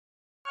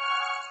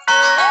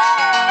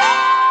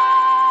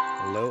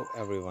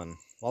everyone,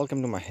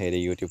 welcome to my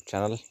Heyday YouTube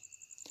channel.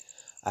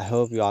 I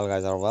hope you all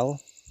guys are well.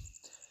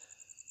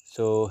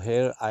 So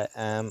here I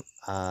am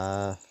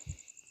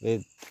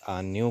with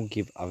a new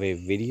giveaway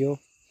video.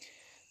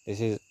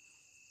 This is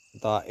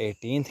the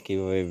 18th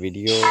giveaway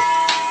video,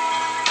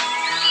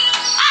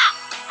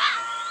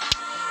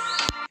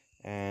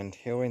 and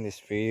here in this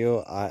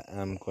video I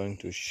am going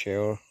to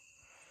share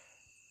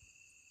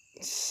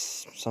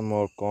some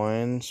more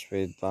coins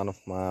with one of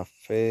my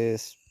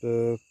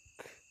Facebook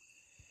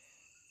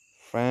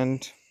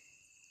friend.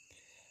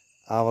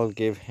 I will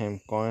give him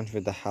coins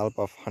with the help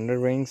of 100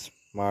 rings.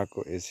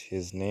 Marco is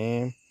his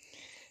name,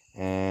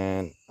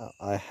 and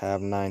I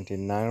have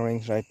 99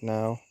 rings right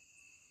now,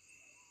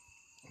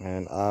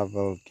 and I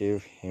will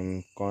give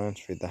him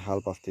coins with the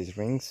help of these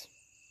rings,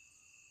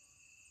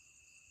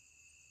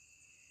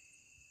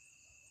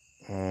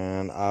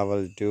 and I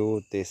will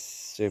repeat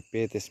this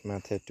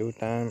method 2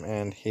 times,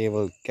 and he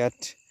will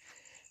get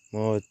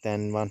more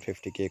than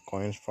 150k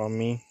coins from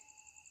me.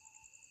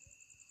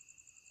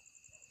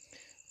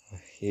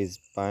 He's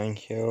buying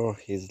here.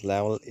 His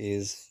level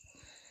is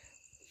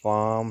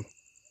farm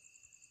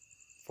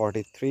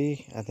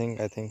 43. I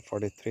think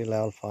 43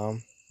 level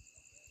farm,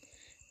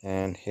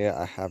 and here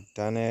I have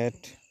done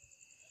it.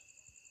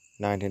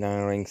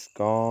 99 rings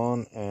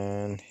gone,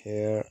 and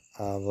here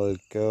I will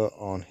go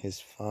on his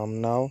farm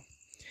now.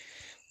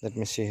 Let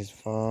me see his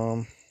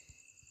farm,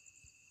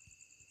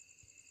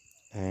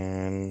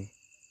 and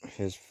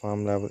his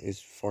farm level is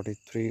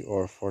 43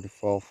 or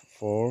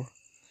 44.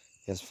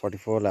 Yes,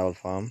 44 level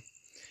farm,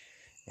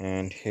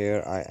 and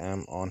here I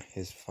am on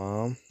his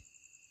farm.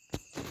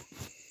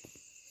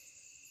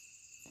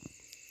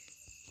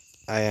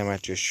 I am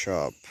at your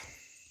shop.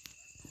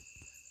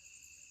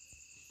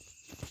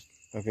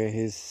 Okay,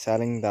 he's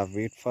selling the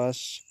wheat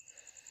first.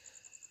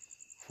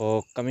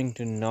 For coming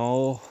to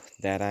know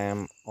that I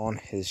am on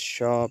his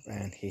shop,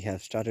 and he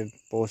has started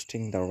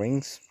posting the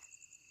rings,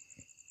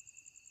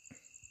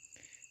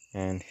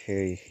 and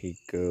here he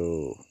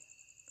go.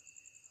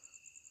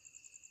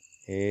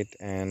 8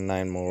 and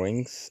 9 more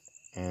rings,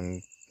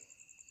 and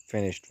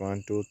finished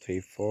 1 2 3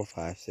 4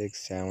 5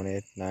 6 7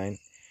 8 9,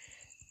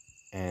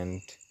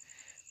 and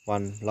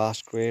one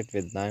last crate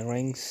with 9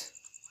 rings.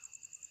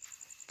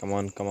 Come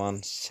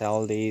on,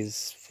 sell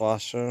these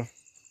faster.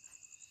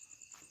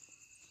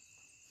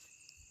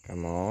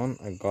 Come on,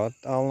 I got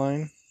all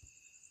 9.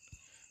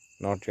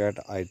 Not yet.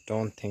 I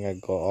don't think I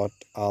got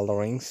all the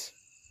rings.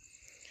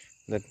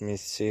 Let me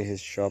see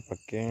his shop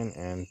again,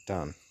 and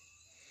done.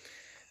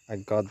 I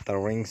got the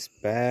rings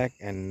back,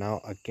 and now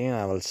again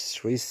I will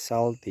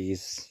resell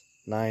these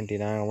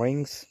 99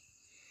 rings.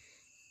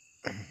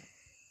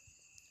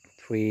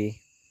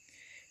 3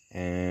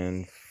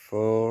 and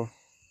 4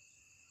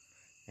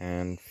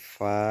 and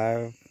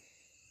 5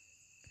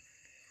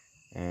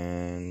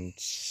 and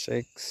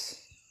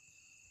 6,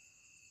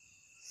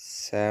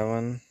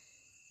 7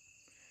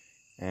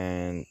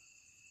 and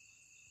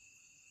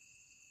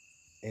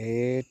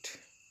 8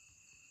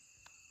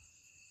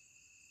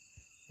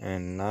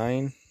 and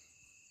 9,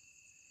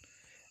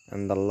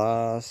 and the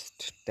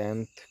last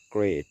 10th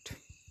crate.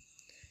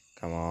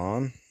 Come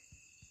on,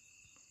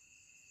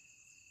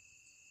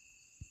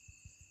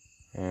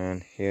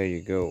 and here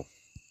you go.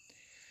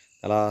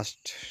 The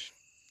last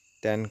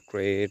 10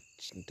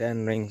 crates,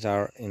 10 rings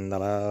are in the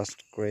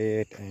last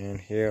crate, and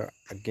here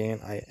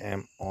again I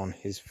am on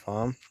his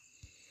farm.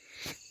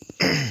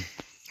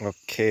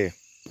 Okay,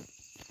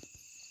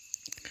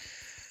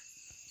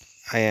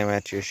 I am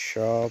at your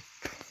shop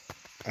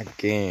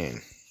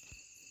again.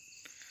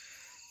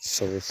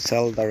 So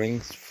sell the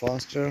rings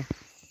faster.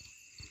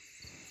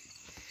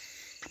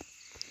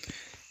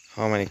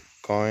 How many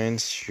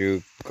coins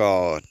you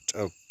got?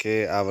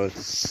 Okay, I will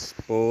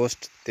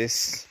post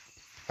this.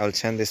 I will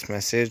send this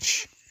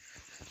message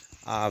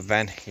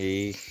when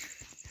he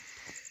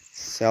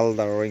sell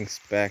the rings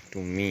back to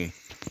me.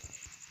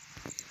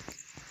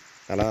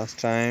 The last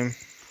time.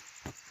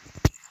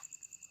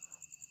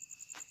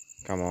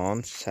 Come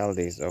on, sell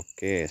these.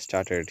 Okay,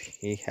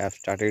 he have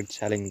started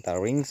selling the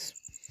rings.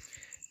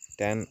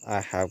 10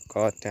 I have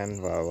got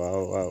 10.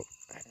 Wow.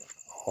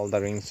 All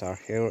the rings are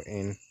here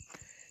in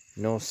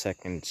no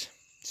seconds.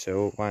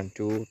 So 1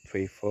 2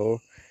 3 4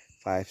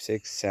 5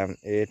 6 7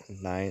 8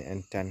 9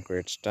 and 10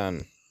 crates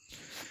done.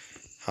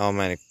 How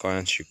many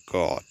coins you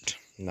got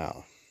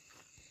now?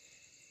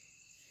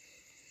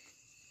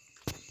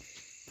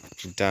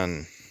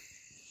 Done.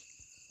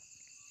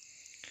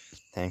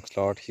 Thanks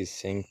a lot. He's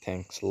saying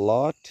thanks a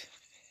lot,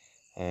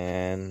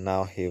 and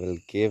now he will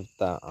give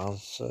the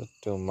answer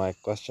to my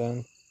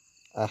question.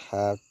 I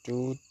have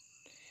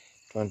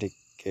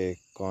 220k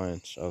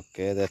coins.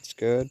 Okay, that's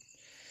good.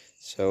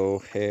 So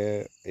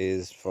here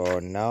is for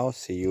now.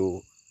 See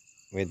you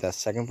with the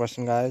second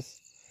person, guys,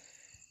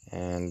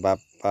 and bye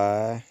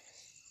bye.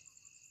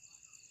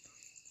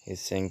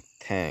 He's saying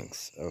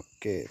thanks.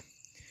 Okay,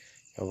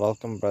 you're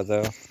welcome,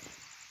 brother.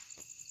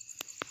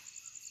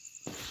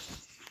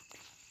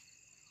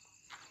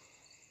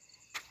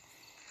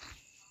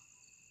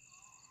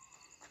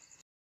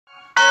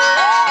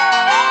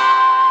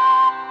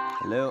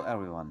 Hello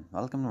everyone,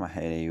 welcome to my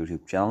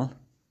YouTube channel.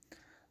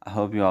 I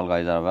hope you all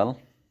guys are well.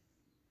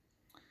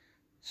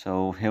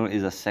 So here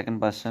is a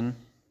second person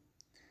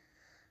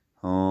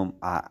whom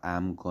I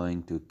am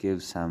going to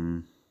give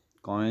some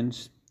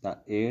coins. The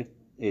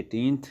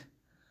 18th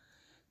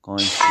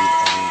coins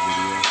with every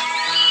video.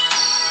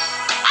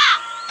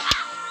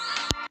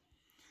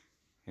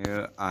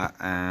 Here I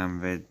am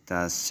with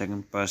the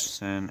second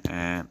person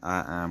and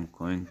I am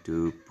going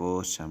to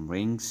post some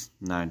rings,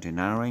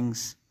 99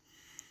 rings,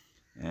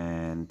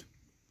 and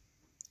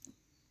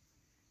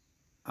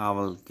I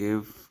will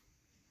give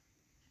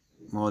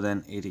more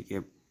than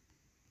 80k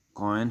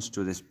coins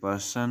to this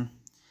person.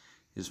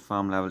 His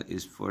farm level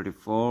is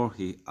 44.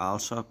 He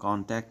also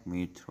contact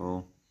me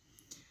through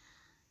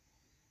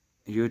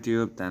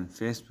YouTube, then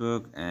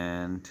Facebook,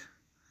 and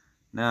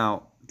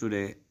now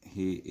today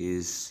he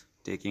is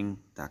taking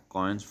the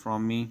coins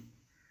from me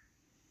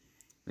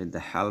with the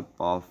help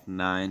of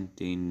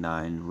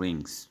 99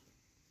 rings,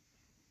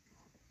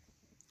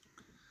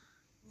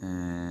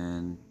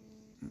 and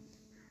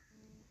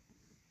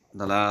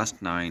the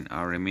last 9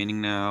 are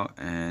remaining now,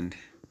 and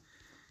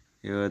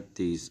here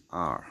these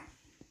are.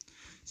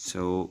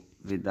 So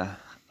with the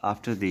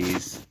after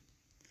these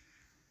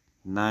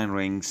 9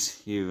 rings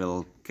he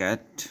will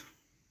get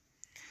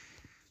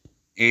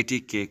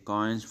 80k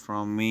coins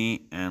from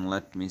me. And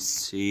let me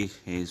see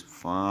his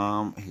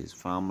farm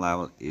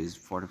level is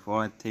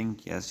 44, I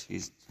think. Yes,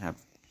 he's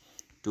have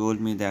told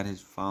me that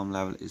his farm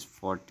level is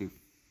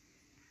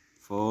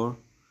 44,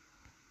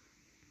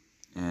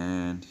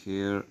 and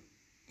here,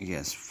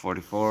 yes,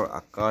 44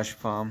 Akash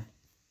farm.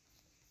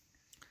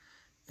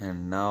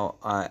 And now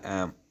I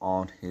am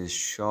on his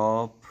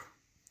shop.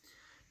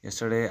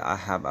 Yesterday I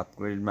have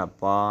upgraded my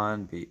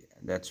barn,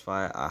 that's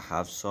why I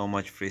have so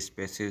much free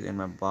spaces in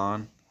my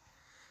barn.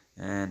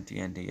 And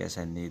TNT, yes,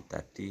 I need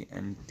that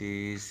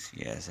TNTs.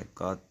 Yes, I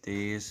got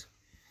these.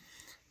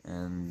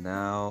 And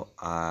now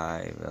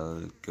I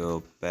will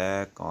go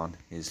back on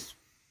his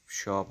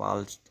shop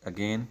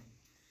again,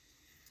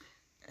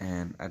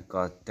 and I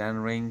got 10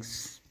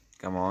 rings.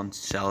 Come on,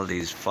 sell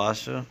these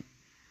faster.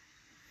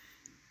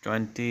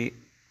 20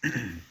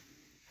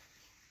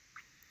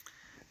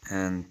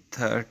 and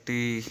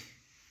 30,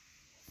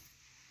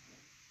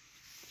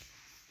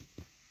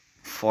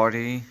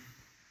 40,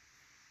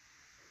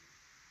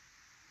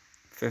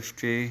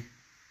 50,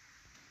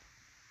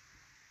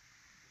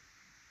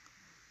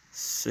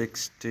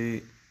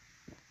 60,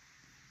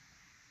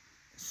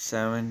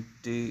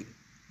 70.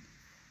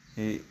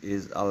 He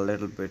is a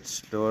little bit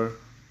slower.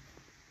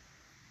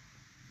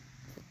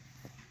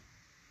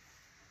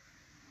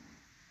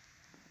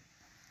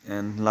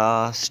 And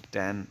last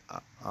 10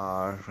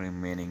 are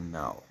remaining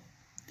now.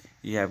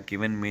 He have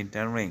given me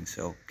 10 rings.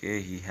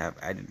 Okay, he have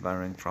added 1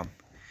 ring from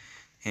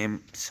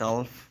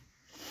himself.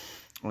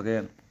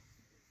 Okay,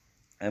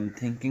 I'm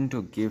thinking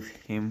to give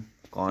him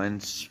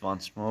coins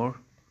once more.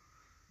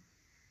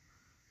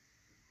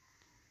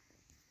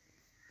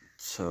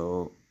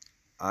 So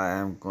I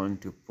am going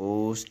to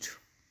post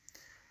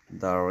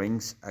the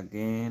rings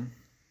again.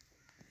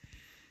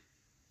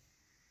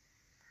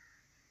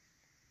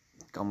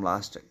 Come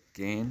last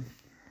again.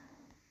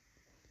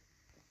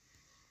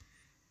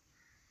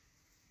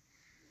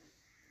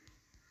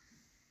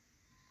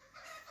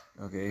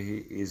 Okay, he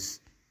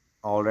is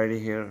already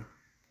here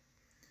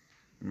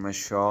in my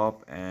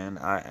shop and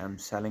I am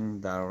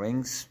selling the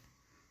rings.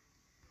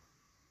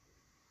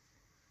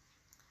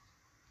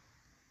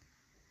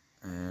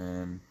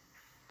 And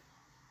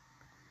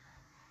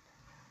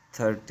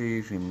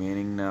 30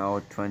 remaining now,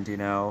 20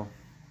 now,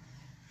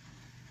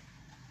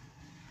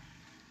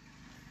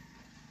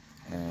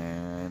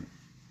 and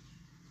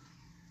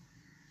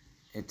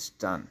it's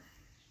done.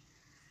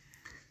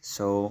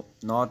 So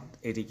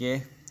not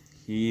 80k,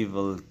 he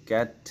will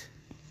get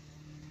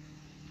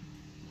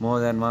more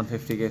than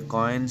 150k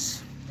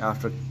coins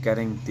after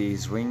getting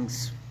these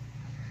rings.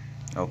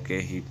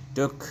 Okay, he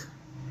took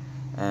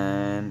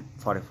and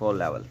 44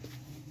 level.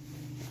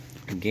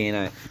 Again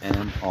I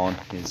am on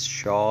his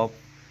shop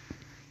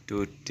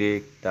to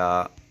take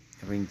the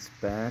rings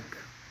back,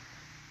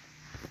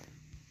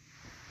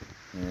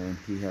 and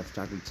he has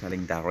started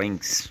selling the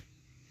rings.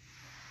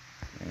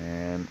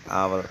 And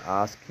I will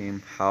ask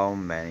him how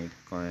many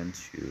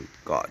coins you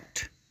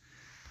got.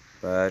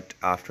 But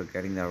after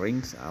getting the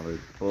rings, I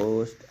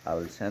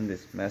will send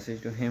this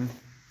message to him.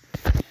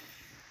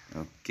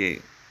 Okay.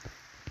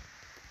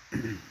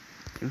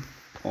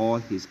 If all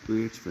his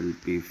crates will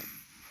be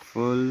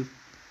full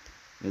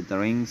with the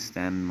rings,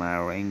 then my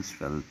rings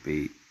will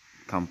be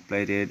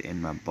completed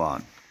in my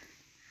barn.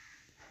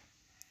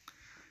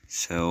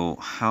 So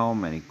how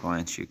many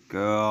coins you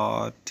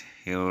got?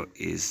 Here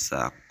is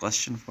a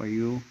question for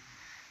you,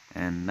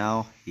 and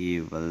now he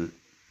will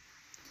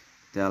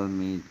tell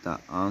me the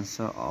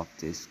answer of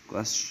this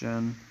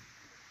question.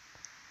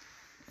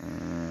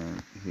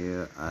 And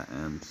here I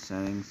am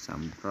selling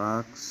some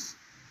drugs.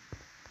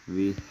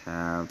 We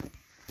have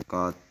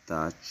got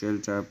the chill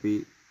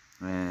derby,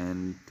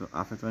 and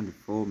after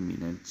 24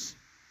 minutes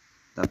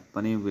the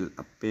bunny will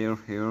appear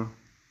here,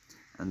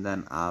 and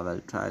then I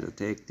will try to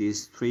take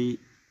these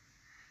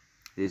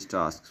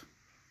tasks.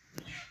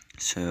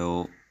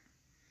 So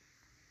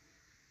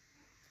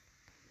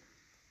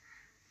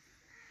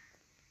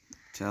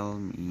tell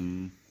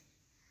me.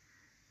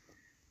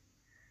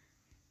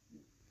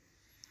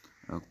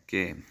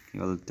 Okay,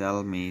 you'll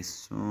tell me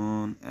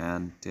soon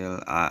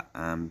until I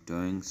am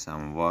doing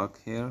some work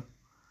here.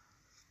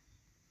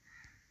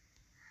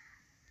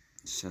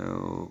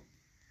 So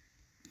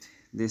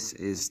this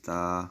is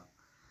the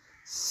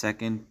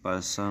second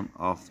person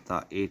of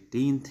the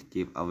 18th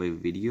giveaway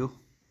video.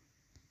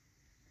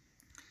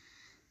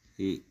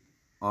 He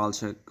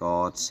also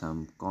got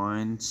some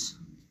coins,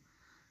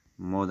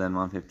 more than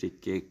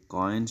 150k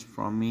coins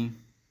from me.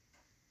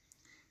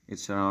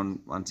 It's around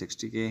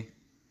 160k.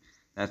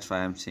 That's why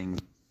I'm saying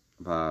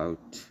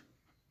about.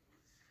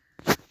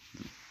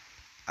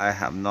 I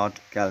have not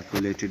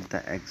calculated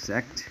the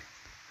exact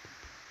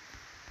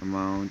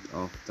amount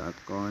of the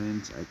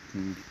coins. I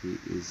think he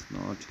is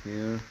not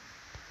here.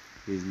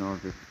 He's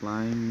not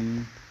replying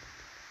me.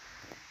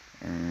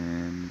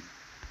 And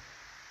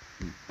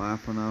bye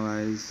for now,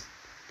 guys.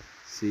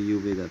 See you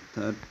with the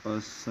third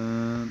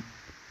person.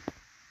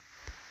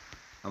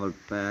 I will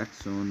back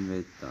soon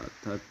with the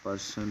third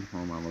person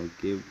whom I will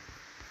give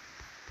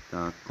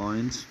the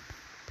coins.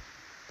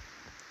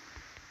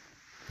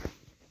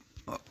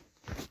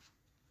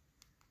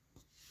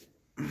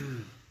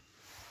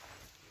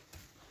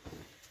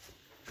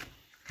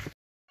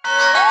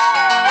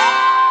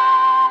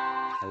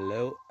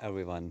 Hello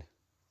everyone,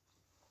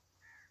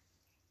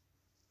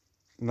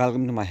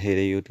 welcome to my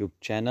Heyday YouTube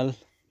channel.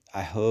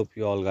 I hope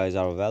you all guys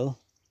are well.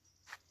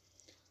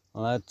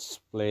 Let's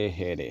play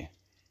Heyday.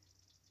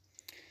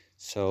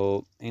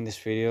 So in this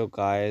video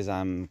guys,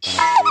 I'm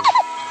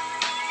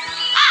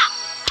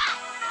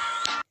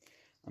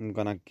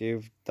gonna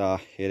give the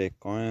Heyday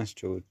coins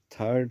to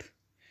third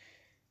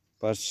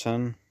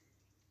person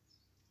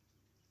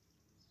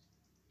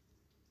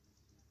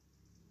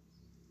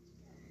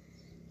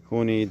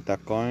who need the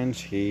coins.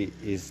 He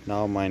is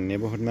now my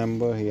neighborhood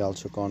member. He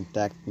also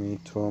contacted me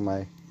through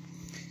my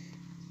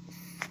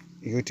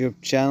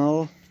YouTube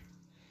channel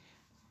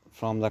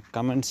from the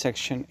comment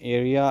section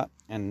area,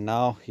 and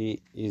now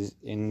he is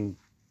in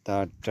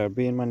the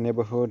derby in my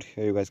neighborhood.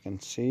 Here you guys can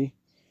see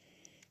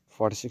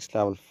 46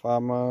 level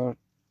farmer.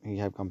 He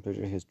have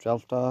completed his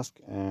 12 task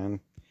and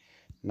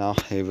now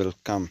he will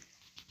come,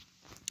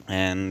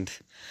 and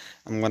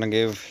I'm gonna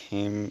give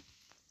him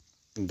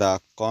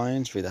the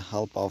coins with the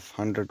help of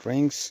 100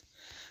 rings.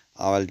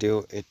 I will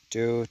do it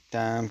 2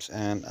 times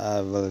and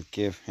I will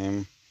give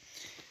him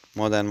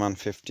more than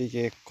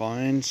 150k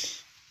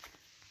coins.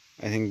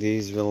 I think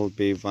these will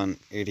be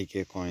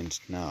 180k coins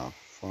now.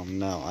 From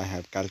now I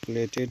have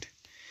calculated,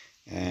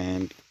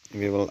 and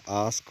we will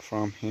ask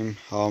from him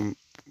how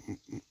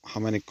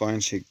many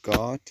coins he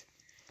got,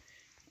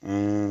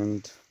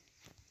 and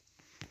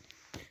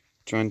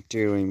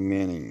 20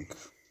 remaining.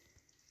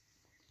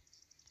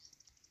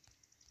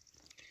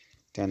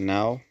 10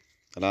 now,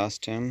 the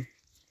last 10,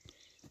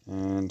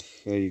 and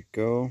here you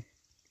go.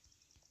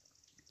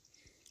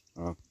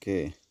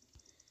 Okay,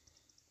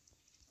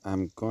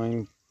 I'm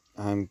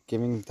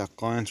giving the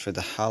coins with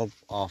the help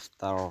of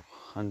the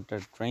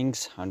 100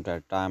 rings,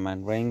 100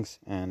 diamond rings,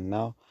 and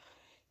now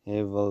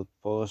he will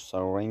post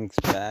the rings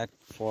back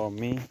for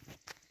me,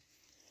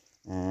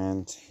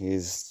 and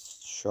his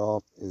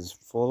shop is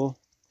full.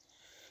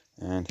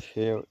 And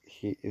here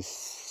he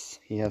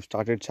has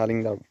started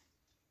selling the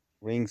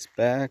rings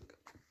back.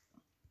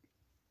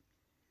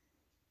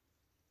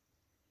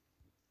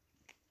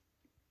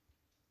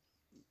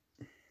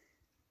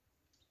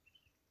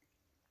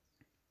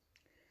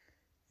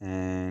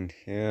 And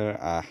here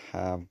I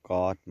have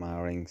got my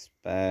rings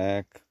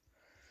back,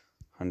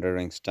 100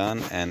 rings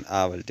done, and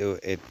I will do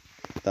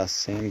the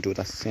same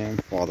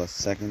for the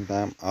second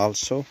time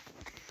also.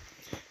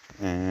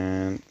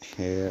 And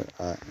here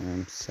I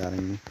am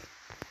selling.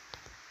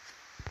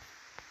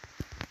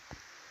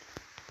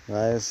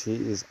 Guys, he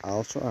is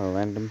also a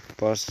random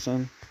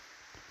person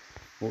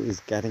who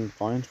is getting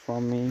points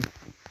from me.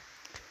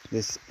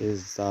 This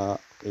is the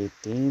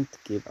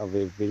 18th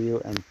giveaway video,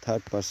 and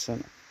third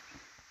person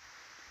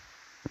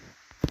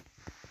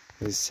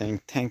is saying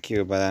thank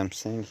you, but I'm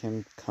saying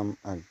him come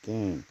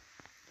again.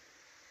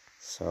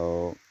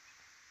 So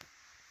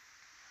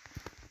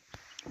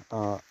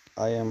I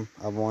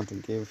want to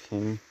give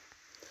him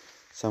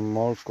some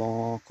more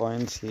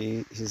coins.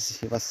 He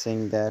was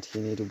saying that he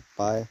need to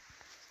buy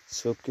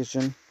soup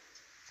kitchen,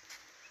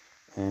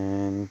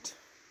 and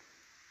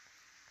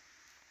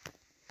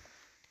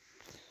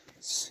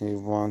he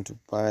want to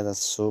buy the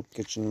soup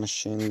kitchen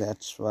machine.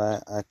 That's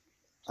why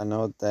I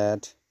know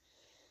that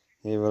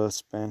he will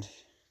spend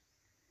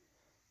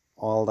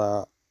all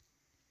the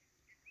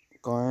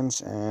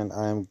coins, and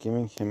I am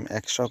giving him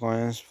extra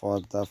coins for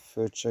the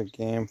future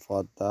game,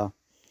 for the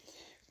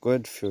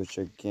good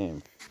future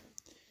game.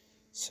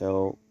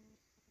 So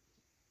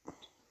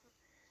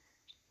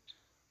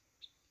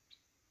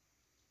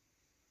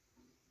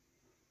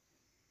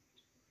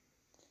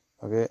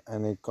okay,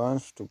 any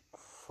coins to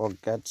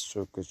forget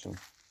soup kitchen.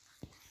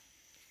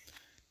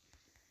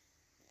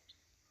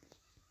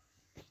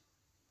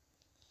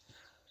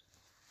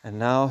 And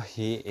now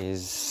he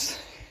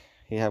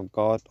have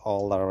got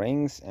all the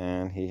rings,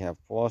 and he have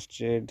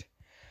posted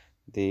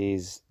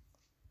these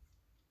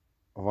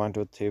 1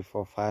 2 3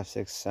 4 5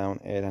 6 7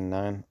 8 and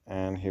 9,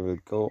 and he will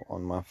go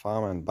on my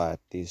farm and buy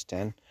these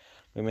 10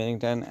 remaining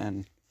 10,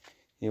 and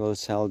he will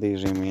sell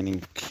these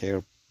remaining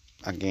here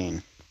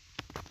again.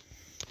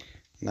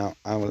 Now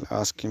I will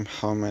ask him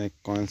how many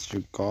coins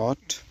you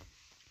got.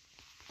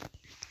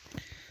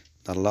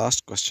 The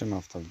last question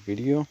of the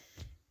video.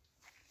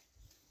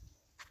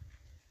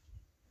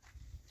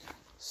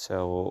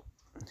 So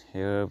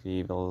here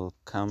we will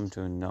come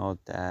to know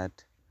that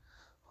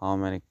how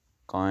many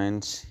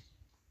coins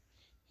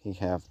he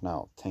have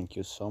now. Thank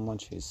you so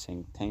much. He's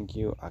saying thank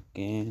you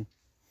again.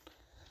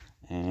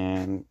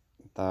 And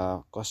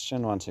the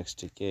question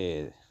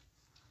 160k.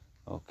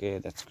 Okay,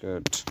 that's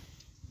good.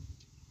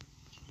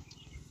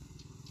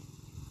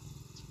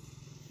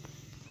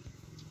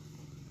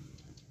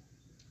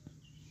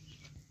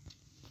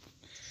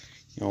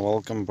 You're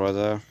welcome,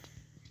 brother.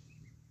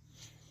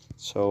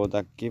 So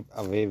the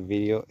giveaway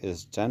video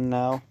is done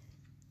now.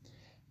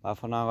 Bye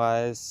for now,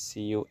 guys.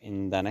 See you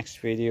in the next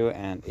video.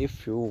 And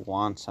if you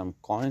want some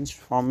coins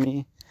from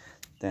me,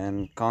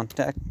 then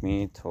contact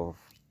me through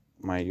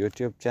my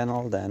YouTube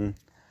channel. Then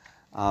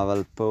I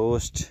will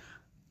post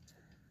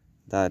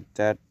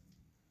that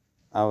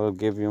I will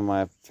give you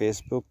my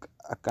Facebook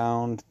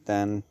account.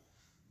 Then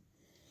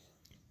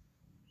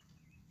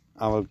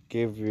I will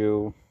give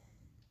you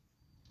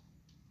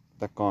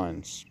the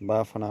coins.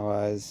 Bye for now,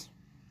 guys.